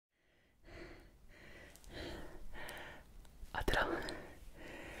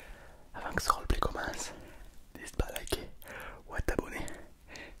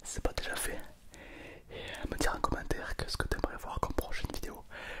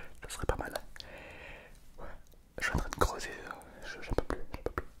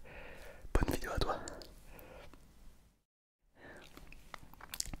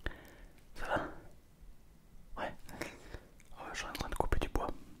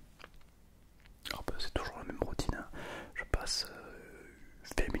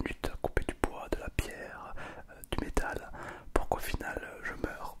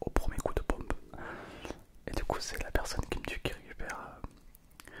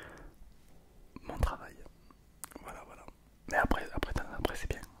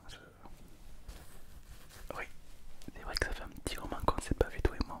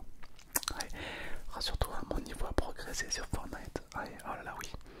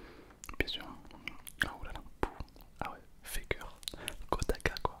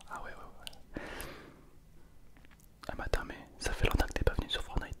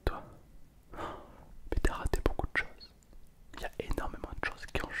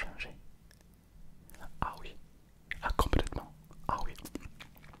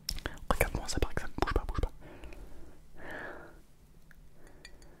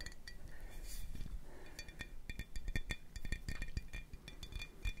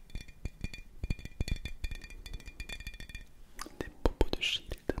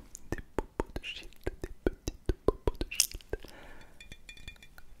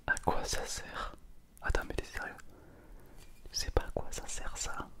ça sert? Attends, mais t'es sérieux? Tu sais pas à quoi ça sert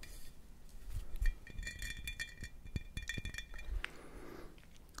ça?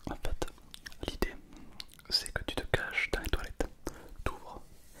 En fait, l'idée c'est que tu te caches dans les toilettes, t'ouvres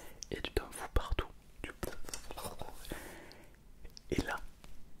et tu t'en fous partout. Et là,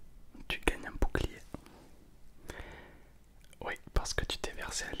 tu gagnes un bouclier. Oui, parce que tu t'es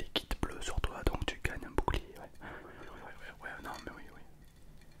versé un liquide bleu sur toi, donc tu gagnes un bouclier. Ouais, non, mais oui.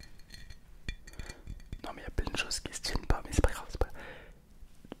 Non, mais il y a plein de choses qui se tiennent pas, mais c'est pas grave.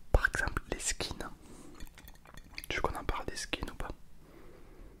 Par exemple, les skins. Tu veux qu'on en parle des skins ou pas?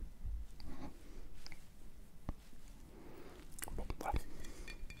 Bon, voilà.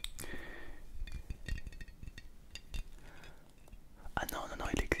 Ah non,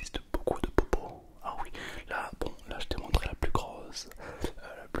 il existe beaucoup de popos. Ah oui, là, bon, là je t'ai montré la plus grosse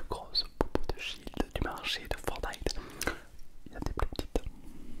popo de shield du marché de FORTNITE. Il y a des plus petites.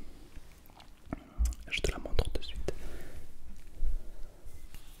 Je te la montre de suite.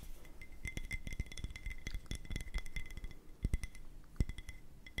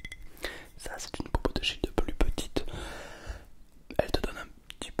 Ça, c'est une popo de shield plus petite. Elle te donne un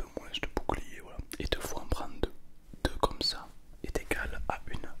petit peu moins de bouclier, voilà. Et te faut en prendre deux comme ça est égal à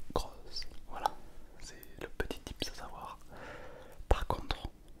une grosse. Voilà, c'est le petit tips à savoir. Par contre,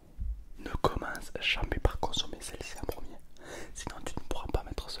 ne commence jamais par consommer celle-ci en premier, sinon tu ne pourras pas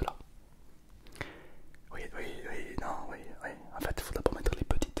mettre cela. Oui. En fait, il faut d'abord mettre les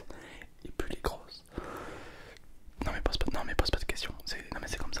petites et puis les grosses. Non mais pose pas de questions. Non mais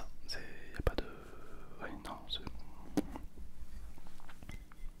c'est comme ça. Y a pas de. Oui, non.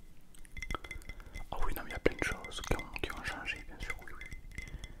 Oh oui, non mais il y a plein de choses qui ont changé, bien sûr. Oui.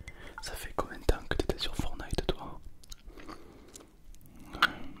 Ça fait combien de temps que tu étais sur FORTNITE, toi?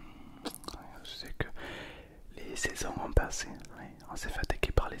 Je sais que les saisons ont passé. Oui. On s'est fait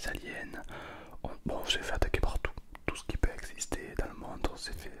attaquer par les aliens. On s'est fait attaquer par tout ce qui peut exister dans le monde. On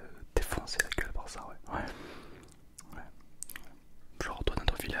s'est fait défoncer la gueule par ça, ouais. Genre, toi dans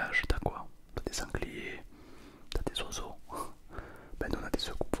ton village, t'as quoi? T'as des sangliers, t'as des oiseaux. Ben, nous on a des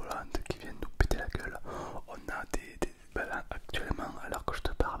secoupes volantes qui viennent nous péter la gueule. On a ben là, actuellement, alors que je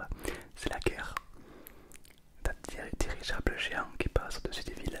te parle, c'est la guerre. T'as des dirigeables géants qui passent au-dessus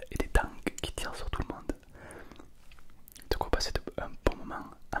des villes et des tanks qui tirent sur tout le monde. De quoi passer un bon moment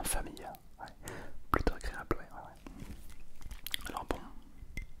en famille. Ouais.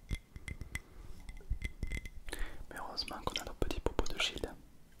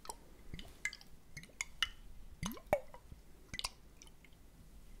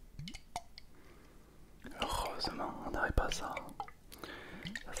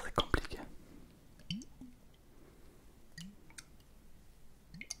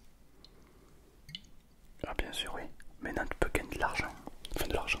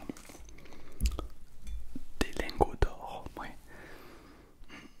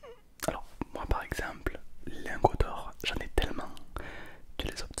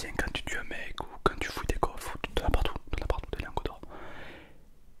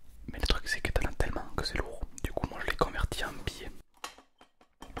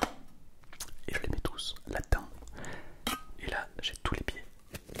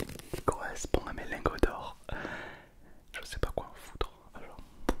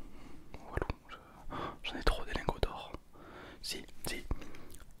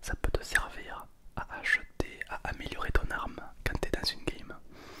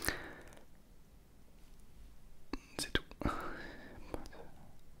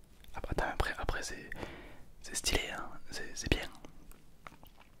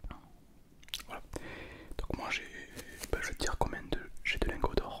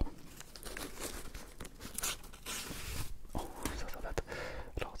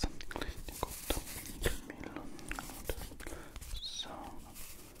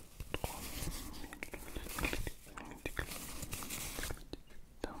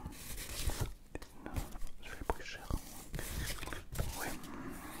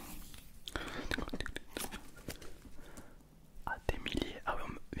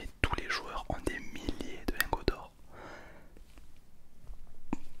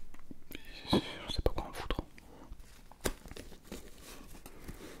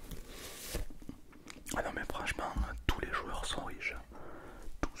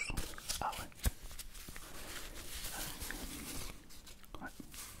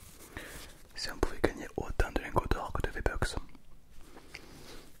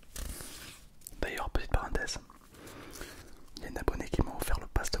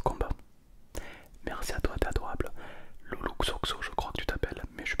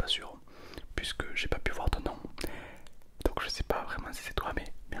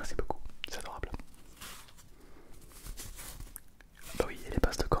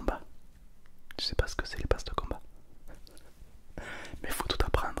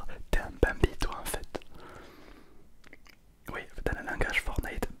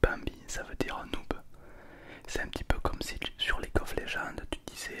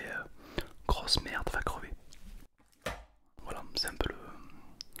 grosse merde, va crever. Voilà, c'est un peu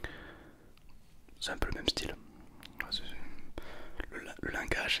le même style. Le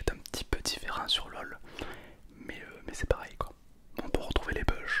langage est un petit peu différent sur LoL, mais c'est pareil quoi. On peut retrouver les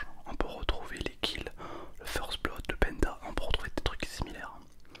bugs, on peut retrouver les kills, le first blood, le penta, on peut retrouver des trucs similaires.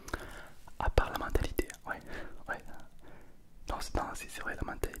 À part la mentalité, ouais. Non, c'est vrai, la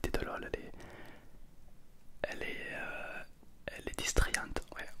mentalité de LoL, elle est distrayante,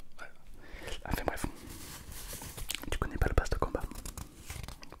 ouais. Enfin bref, tu connais pas le pass de combat.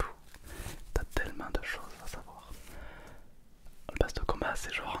 T'as tellement de choses à savoir. Le pass de combat,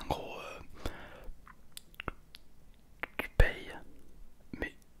 c'est genre en gros, tu payes,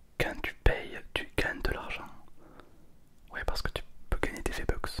 mais quand tu payes, tu gagnes de l'argent. Ouais, parce que tu peux gagner des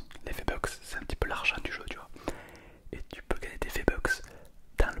V-Bucks. Les V-Bucks, c'est un petit peu l'argent du jeu, tu vois. Et tu peux gagner des V-Bucks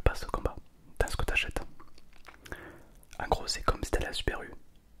dans le pass de combat, dans ce que tu achètes. En gros, c'est comme si t'allais à la Super U,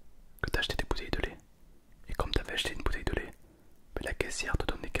 que t'as acheté des bouteilles de lait. Et comme t'avais acheté une bouteille de lait, ben la caissière te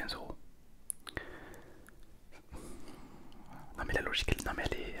donne les 15 euros. Non mais la logique, non mais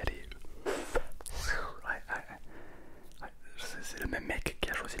elle est... Ouais. C'est le même mec qui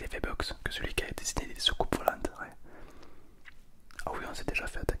a choisi les V-Bucks que celui qui a dessiné les soucoupes volantes. Ouais. Ah oui, on s'est déjà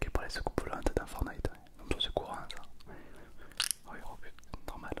fait attaquer par les soucoupes volantes dans FORTNITE. Ouais. Donc c'est courant ça. Oui, oh,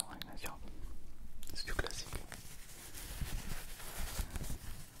 normal, ouais, bien sûr. C'est du classique.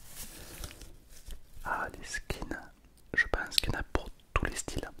 Ah, les skins. Je pense qu'il y en a pour tous les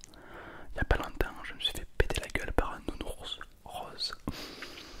styles. Il n'y a pas longtemps, je me suis fait péter la gueule par un nounours rose.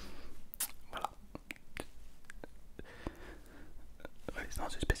 Voilà. Ouais, non,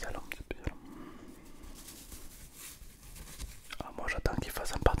 c'est spécial, c'est spécial. Ah, moi j'attends qu'il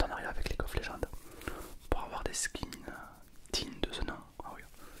fasse un partenariat avec League of Legends pour avoir des skins dignes de ce nom. Ah oui.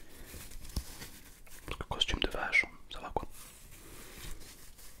 Parce que costume de vache, ça va quoi.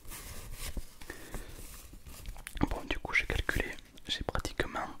 Bon, du coup j'ai calculé, j'ai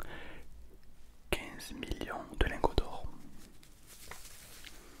pratiquement 15 millions de lingots d'or.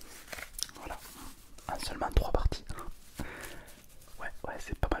 Voilà, en seulement 3 parties. Ouais,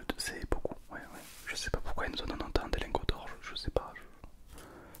 c'est pas mal, c'est beaucoup. Ouais. Je sais pas pourquoi ils nous en donnent autant des lingots d'or, je sais pas.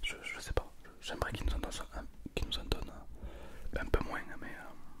 Je sais pas. J'aimerais qu'ils nous en donnent un peu moins, mais...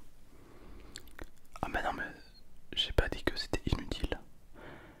 Ah mais non, mais j'ai pas dit que c'était inutile.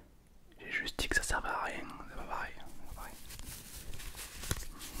 J'ai juste dit que ça servait à rien, c'est pas pareil.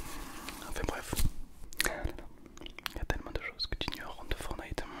 Enfin bref. Il y a tellement de choses que tu ignores de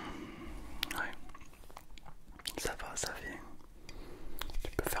FORTNITE. Ouais. Ça va, ça vient.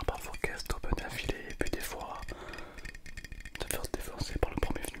 Tu peux faire parfois 15 top d'affilée et puis des fois te faire se défoncer par le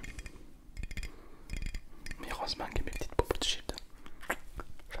premier venu. Mais heureusement qu'il y a mes petites popos de shield.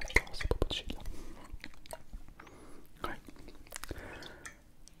 J'adore ces popos de shield. Ouais.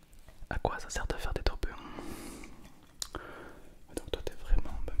 À quoi ça sert de faire des top 1? Donc toi t'es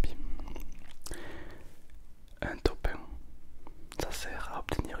vraiment Bambi. Un top 1, ça sert à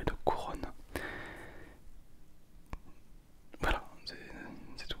obtenir une couronne. Voilà,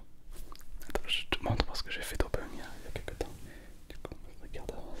 c'est tout. Attends, je te montre parce que j'ai fait top 1 il y a quelques temps. Du coup,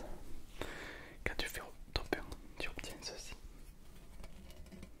 regarde avant ça. Quand tu fais top 1, tu obtiens ceci.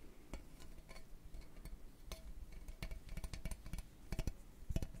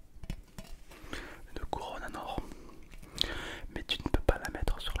 Une couronne en or. Mais tu ne peux pas la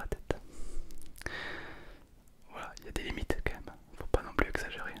mettre sur la tête. Voilà, il y a des limites quand même. Faut pas non plus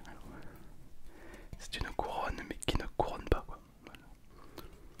exagérer. C'est une couronne mais qui ne couronne pas quoi. Voilà.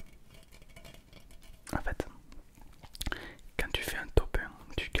 En fait, quand tu fais un top 1,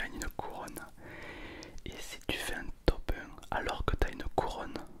 tu gagnes une couronne. Et si tu fais un top 1 alors que tu as une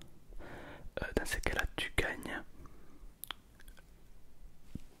couronne, dans ces cas-là, tu gagnes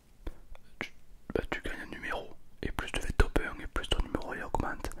un numéro. Et plus tu fais top 1 et plus ton numéro il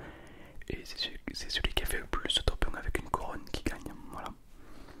augmente. Et c'est celui qui a fait le plus de top 1 avec une couronne qui gagne. Voilà.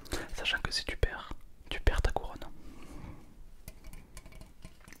 Sachant que si tu perds ta couronne.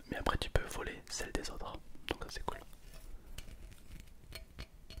 Mais après tu peux voler celle des autres. Donc ça c'est cool.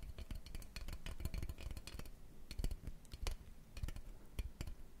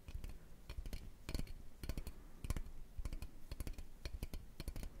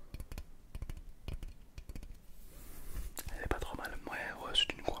 Elle est pas trop mal. Ouais,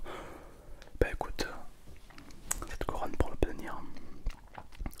 c'est une couronne. Bah écoute, cette couronne pour l'obtenir,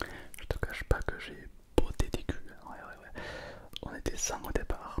 je te cache pas que j'ai botté des culs. Ouais. On était 100 au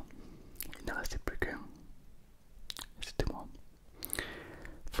départ. Il ne restait plus qu'un.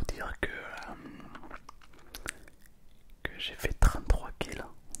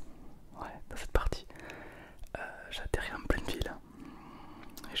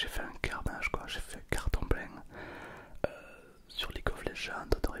 j'ai fait un carnage quoi, j'ai fait carton plein. Sur League of Legends,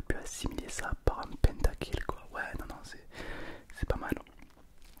 on aurait pu assimiler ça par un pentakill quoi. Ouais, non, non, c'est pas mal.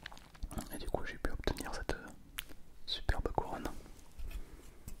 Et du coup, j'ai pu obtenir cette superbe couronne.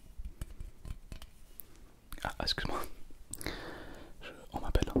 Ah, excuse-moi. On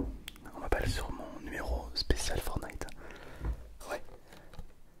m'appelle sur mon numéro spécial Fortnite. Ouais.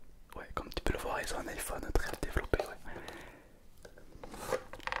 Ouais, comme tu peux le voir, ils ont un iPhone très développé. Ouais.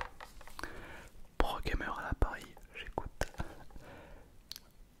 Pro gamer à l'appareil, j'écoute.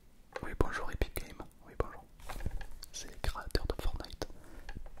 Oui, bonjour Epic Game. Oui, bonjour. C'est les créateurs de Fortnite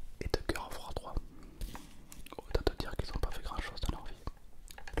et de Cœur of War 3. Autant te dire qu'ils n'ont pas fait grand chose dans leur vie.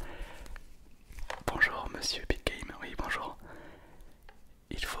 Bonjour monsieur Epic Game. Oui, bonjour.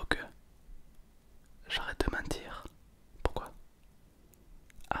 Il faut que j'arrête de mentir. Pourquoi?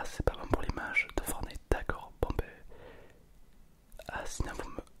 Ah, c'est pas bon pour l'image de Fortnite, d'accord. Bon ben... Ah, sinon vous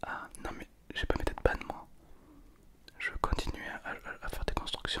me... Ah, non mais j'ai pas mis de ban moi. Je continue à faire des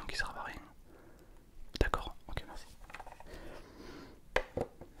constructions qui servent à rien. D'accord, ok, merci.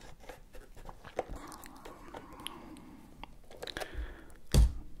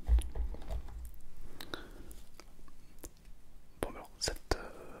 Bon alors,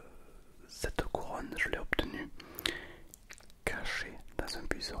 cette couronne, je l'ai obtenue cachée dans un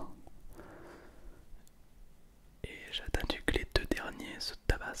buisson. Et j'ai attendu que les deux derniers se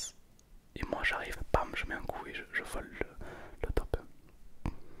tabassent. Et moi j'arrive, bam, je mets un coup et je vole le top.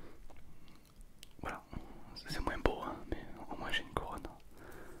 Voilà, c'est moins beau, hein, mais au moins j'ai une couronne.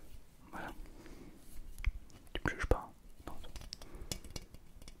 Voilà. Tu me juges pas, non.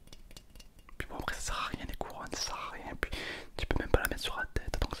 Puis bon, après ça sert à rien les couronnes, ça sert à rien. Puis tu peux même pas la mettre sur la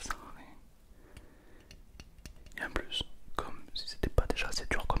tête, donc ça sert à rien. Et en plus, comme si c'était pas déjà assez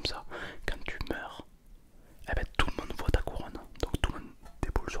dur comme ça, quand tu meurs, eh ben tout le monde voit ta couronne, donc tout le monde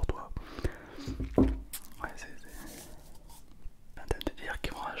déboule sur toi. Ouais, c'est en train de dire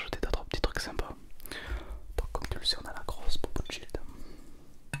qu'ils vont rajouter d'autres petits trucs sympas. Donc comme tu le sais, on a la grosse popo de shield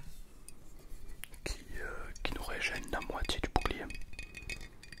qui nous régène la moitié du bouclier.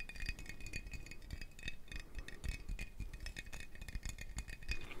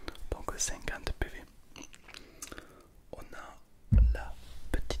 Donc 50 PV. On a la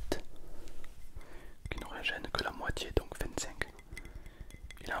petite qui nous régène que la moitié, donc 25.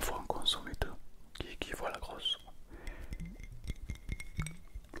 Il en faut en consommer deux qui voit la grosse.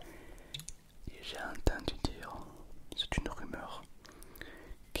 Et j'ai entendu dire, c'est une rumeur,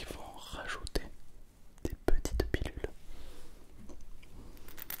 qu'ils vont rajouter des petites pilules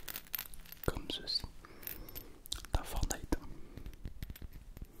comme ceci dans Fortnite.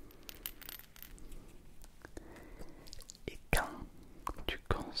 Et quand tu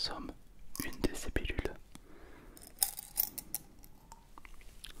consommes une de ces pilules,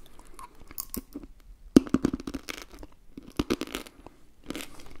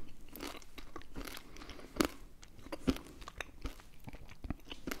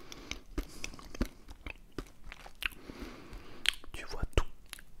 tu vois tout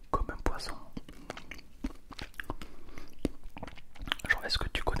comme un poisson. Genre, est-ce que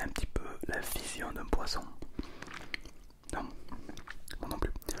tu connais un petit peu la vision d'un poisson? Non, moi non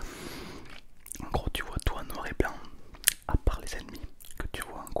plus. En gros, tu vois tout en noir et blanc, à part les ennemis que tu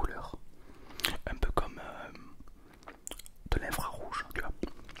vois en couleur. Un peu comme de l'infrarouge, tu vois.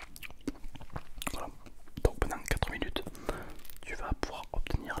 Voilà. Donc pendant 4 minutes, tu vas pouvoir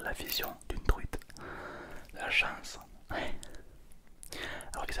obtenir la vision d'une truite. La chance. Ouais.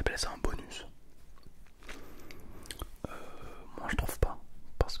 Alors ils appellent ça un bonus. Moi je trouve pas.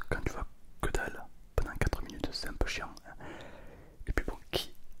 Parce que quand tu vois que dalle pendant 4 minutes, c'est un peu chiant. Et puis bon,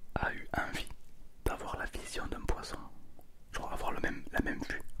 qui a eu envie d'avoir la vision d'un poisson? Genre avoir la même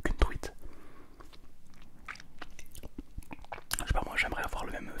vue qu'une truite. Je sais pas, moi j'aimerais avoir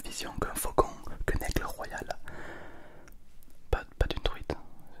la même vision qu'un faucon, qu'un aigle royal. Pas d'une truite.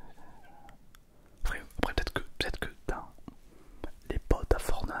 Après peut-être que dans les potes à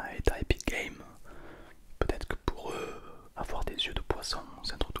Fortnite, à Epic Game, peut-être que pour eux, avoir des yeux de poisson,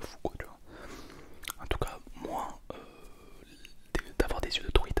 c'est un truc de fou quoi, tu vois. En tout cas, moi, d'avoir des yeux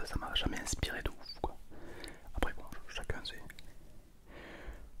de truite, ça m'a jamais inspiré de ouf quoi. Après bon, chacun sait.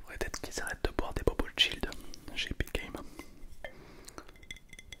 Faudrait peut-être qu'ils arrêtent de boire des bobos de shield chez Epic Game.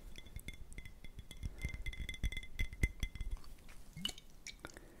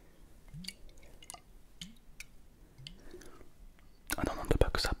 Ah non, non, pas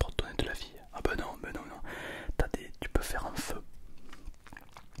que ça pour te donner de la vie. Ah bah non, non. Tu peux faire un feu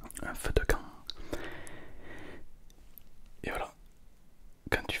de camp. Et voilà,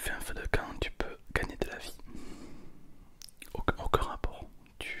 quand tu fais un feu de camp, tu peux gagner de la vie. Aucun rapport.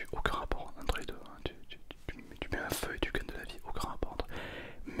 Tu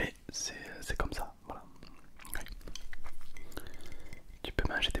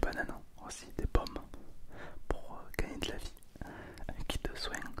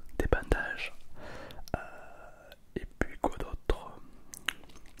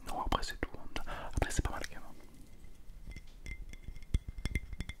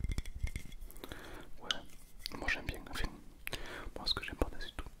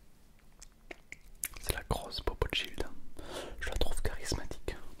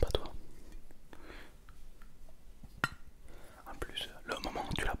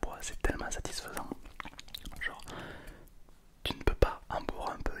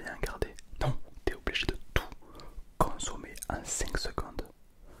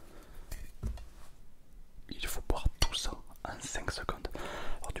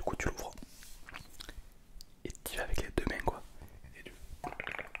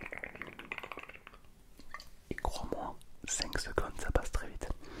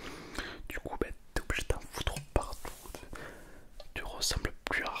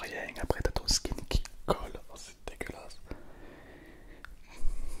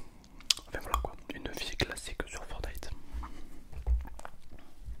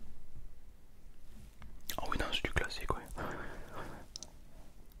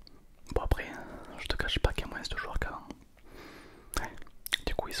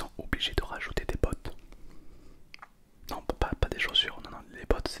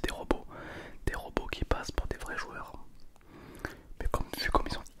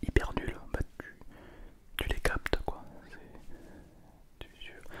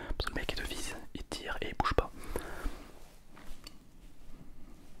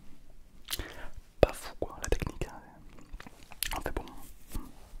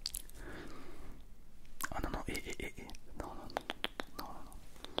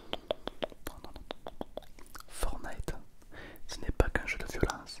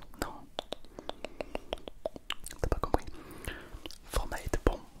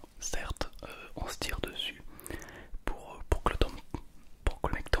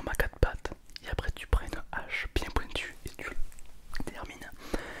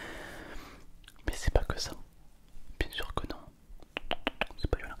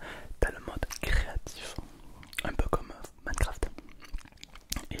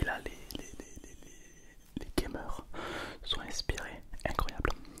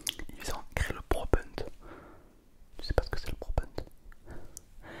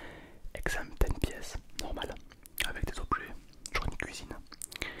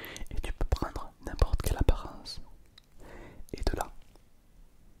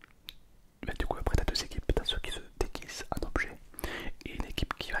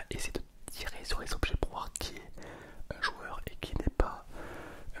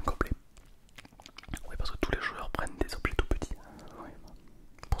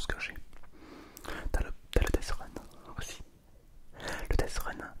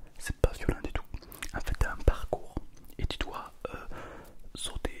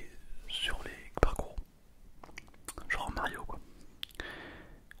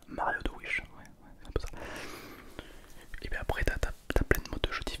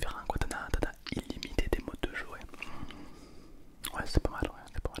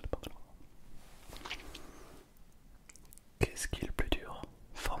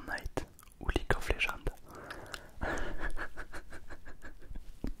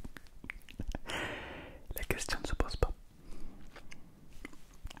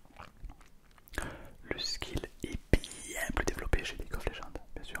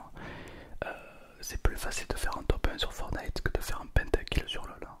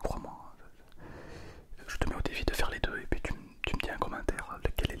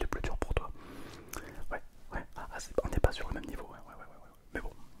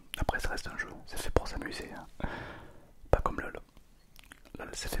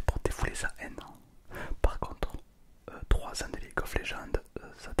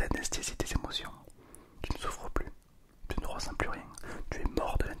ça t'anesthésie tes émotions. Tu ne souffres plus, tu ne ressens plus rien, tu es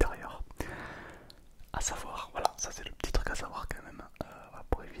mort de l'intérieur. À savoir, voilà, ça c'est le petit truc à savoir quand même,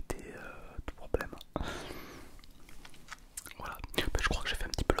 pour éviter tout problème. Voilà, ben, je crois que j'ai fait un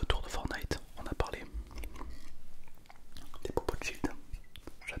petit peu le tour de Fortnite. On a parlé des popos de shield.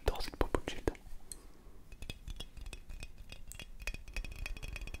 J'adore ces popos de shield.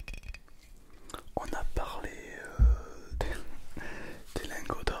 On a parlé des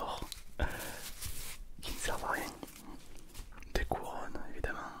lingots d'or qui ne servent à rien. Des couronnes,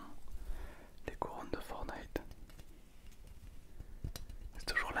 évidemment. Les couronnes de Fortnite. C'est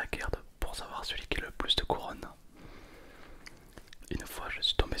toujours la guerre pour savoir celui qui a le plus de couronnes. Une fois, je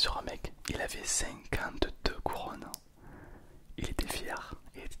suis tombé sur un mec, il avait 52 couronnes. Il était fier,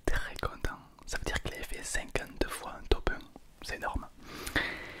 il était très content. Ça veut dire qu'il avait fait 52 fois un top 1. C'est énorme.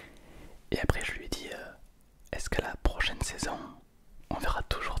 Et après, je lui ai dit est-ce qu'à la prochaine saison, on verra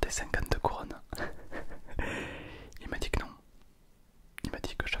toujours des 52 couronnes? Il m'a dit que non. Il m'a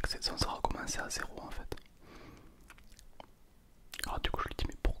dit que chaque saison ça recommençait à 0 en fait. Alors du coup je lui dis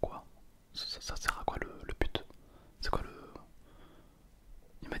mais pourquoi ça sert à quoi le but? C'est quoi le...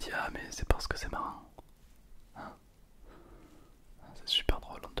 Il m'a dit ah mais c'est parce que c'est marrant. Hein, c'est super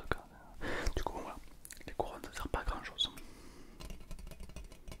drôle en tout cas. Du coup bon, voilà, les couronnes ça sert pas à grand chose.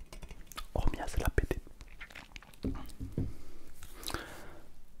 Hormis à se la péter.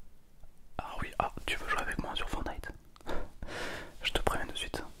 Ah oui, ah tu veux jouer avec moi sur Fortnite? Je te préviens de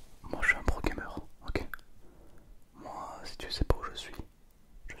suite, moi je suis un pro gamer, ok? Moi si tu sais pas où je suis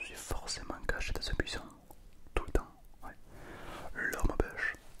forcément caché dans ce buisson, tout le temps, ouais. L'homme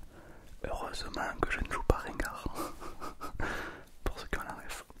bêche. Heureusement que je ne joue pas ringard. Pour ceux qui en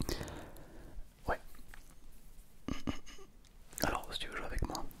rêvent. Ouais. Alors si tu veux jouer avec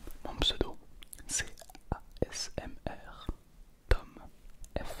moi, mon pseudo c'est ASMR Tom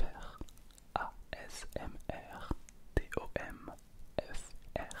FR. ASMR TOM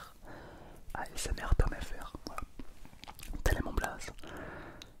FR. ASMR Tom FR. Voilà. Tel est mon blaze.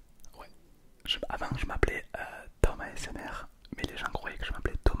 Ouais. Avant je m'appelais Tom ASMR, mais les gens croyaient que je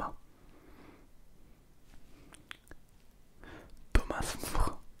m'appelais Thomas. Thomas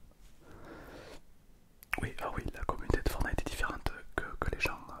Moore. Oui, ah oui, la communauté de Fortnite est différente que les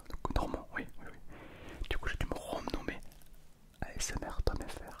gens normaux, oui, oui, oui. Du coup j'ai dû me renommer ASMR Tom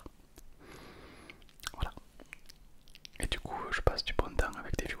FR. Voilà. Et du coup je passe du bon temps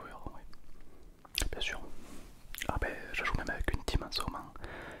avec des viewers, oui. Bien sûr. Ah ben je joue même avec une team en ce moment.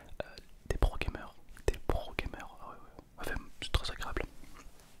 Des pro gamers. Des pro gamers. Ah ouais, ouais. Enfin, c'est très agréable.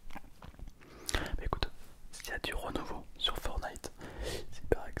 Mais écoute, s'il y a du renouveau sur Fortnite, si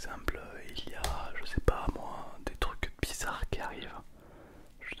par exemple il y a, je sais pas moi, des trucs bizarres qui arrivent,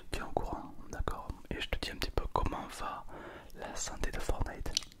 je te tiens au courant, d'accord? Et je te dis un petit peu comment va la santé de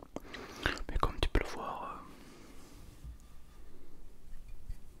Fortnite. Mais comme tu peux le voir,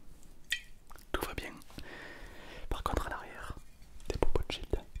 tout va bien. Par contre à l'arrière, des popos de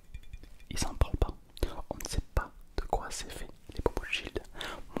shield, ils s'en parlent pas. On ne sait pas de quoi c'est fait les popos de shield.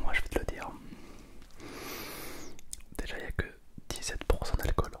 Moi je vais te le dire. Déjà il n'y a que 17%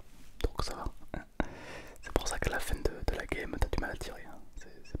 d'alcool, donc ça va. C'est pour ça qu'à la fin de la game t'as du mal à tirer.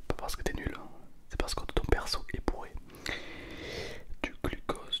 C'est pas parce que t'es nul, c'est parce que ton perso est bourré. Du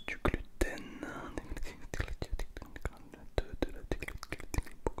glucose, du gluten.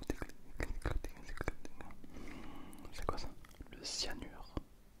 C'est quoi ça? Le cyanure.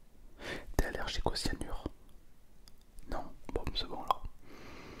 T'es allergique au cyanure? Non? Bon, c'est bon alors.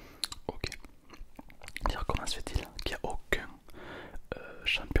 Ok. Dire comment se fait-il qu'il n'y a aucun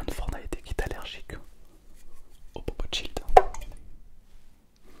champion de Fortnite qui est allergique au popo de shield?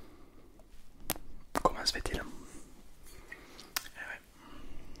 Comment se fait-il? Eh ouais.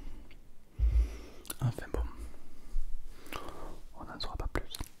 Enfin bon, on n'en saura pas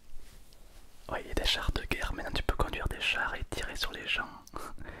plus. Ouais, il y a des chars de guerre, maintenant tu peux conduire des chars et tirer sur les gens.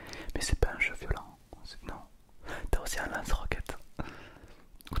 Mais c'est pas un jeu violent, non. T'as aussi un lance-roquette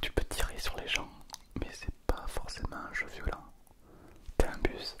où tu peux tirer sur les gens, mais c'est pas forcément un jeu violent. T'as un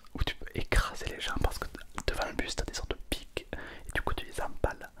bus où tu peux écraser les gens parce que devant le bus t'as des sortes de piques et du coup tu les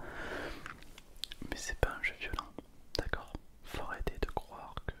empales. Mais c'est pas un jeu violent, d'accord? Faut arrêter de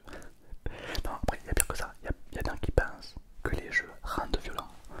croire que... Non, après il y a pire que ça,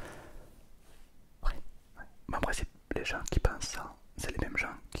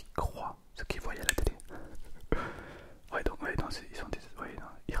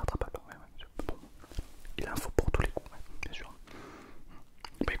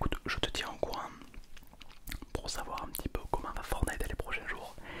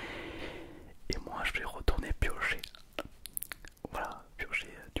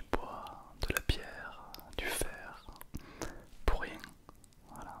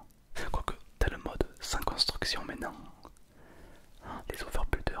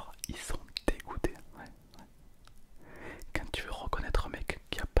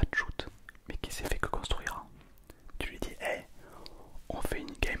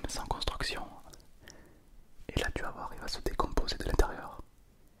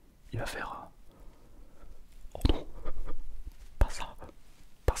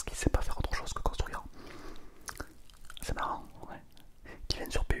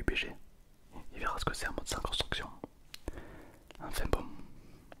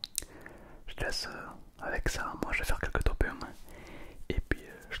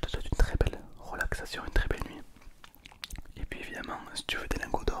 relaxation, une très belle nuit. Et puis évidemment, si tu veux des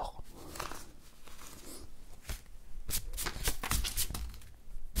lingots d'or,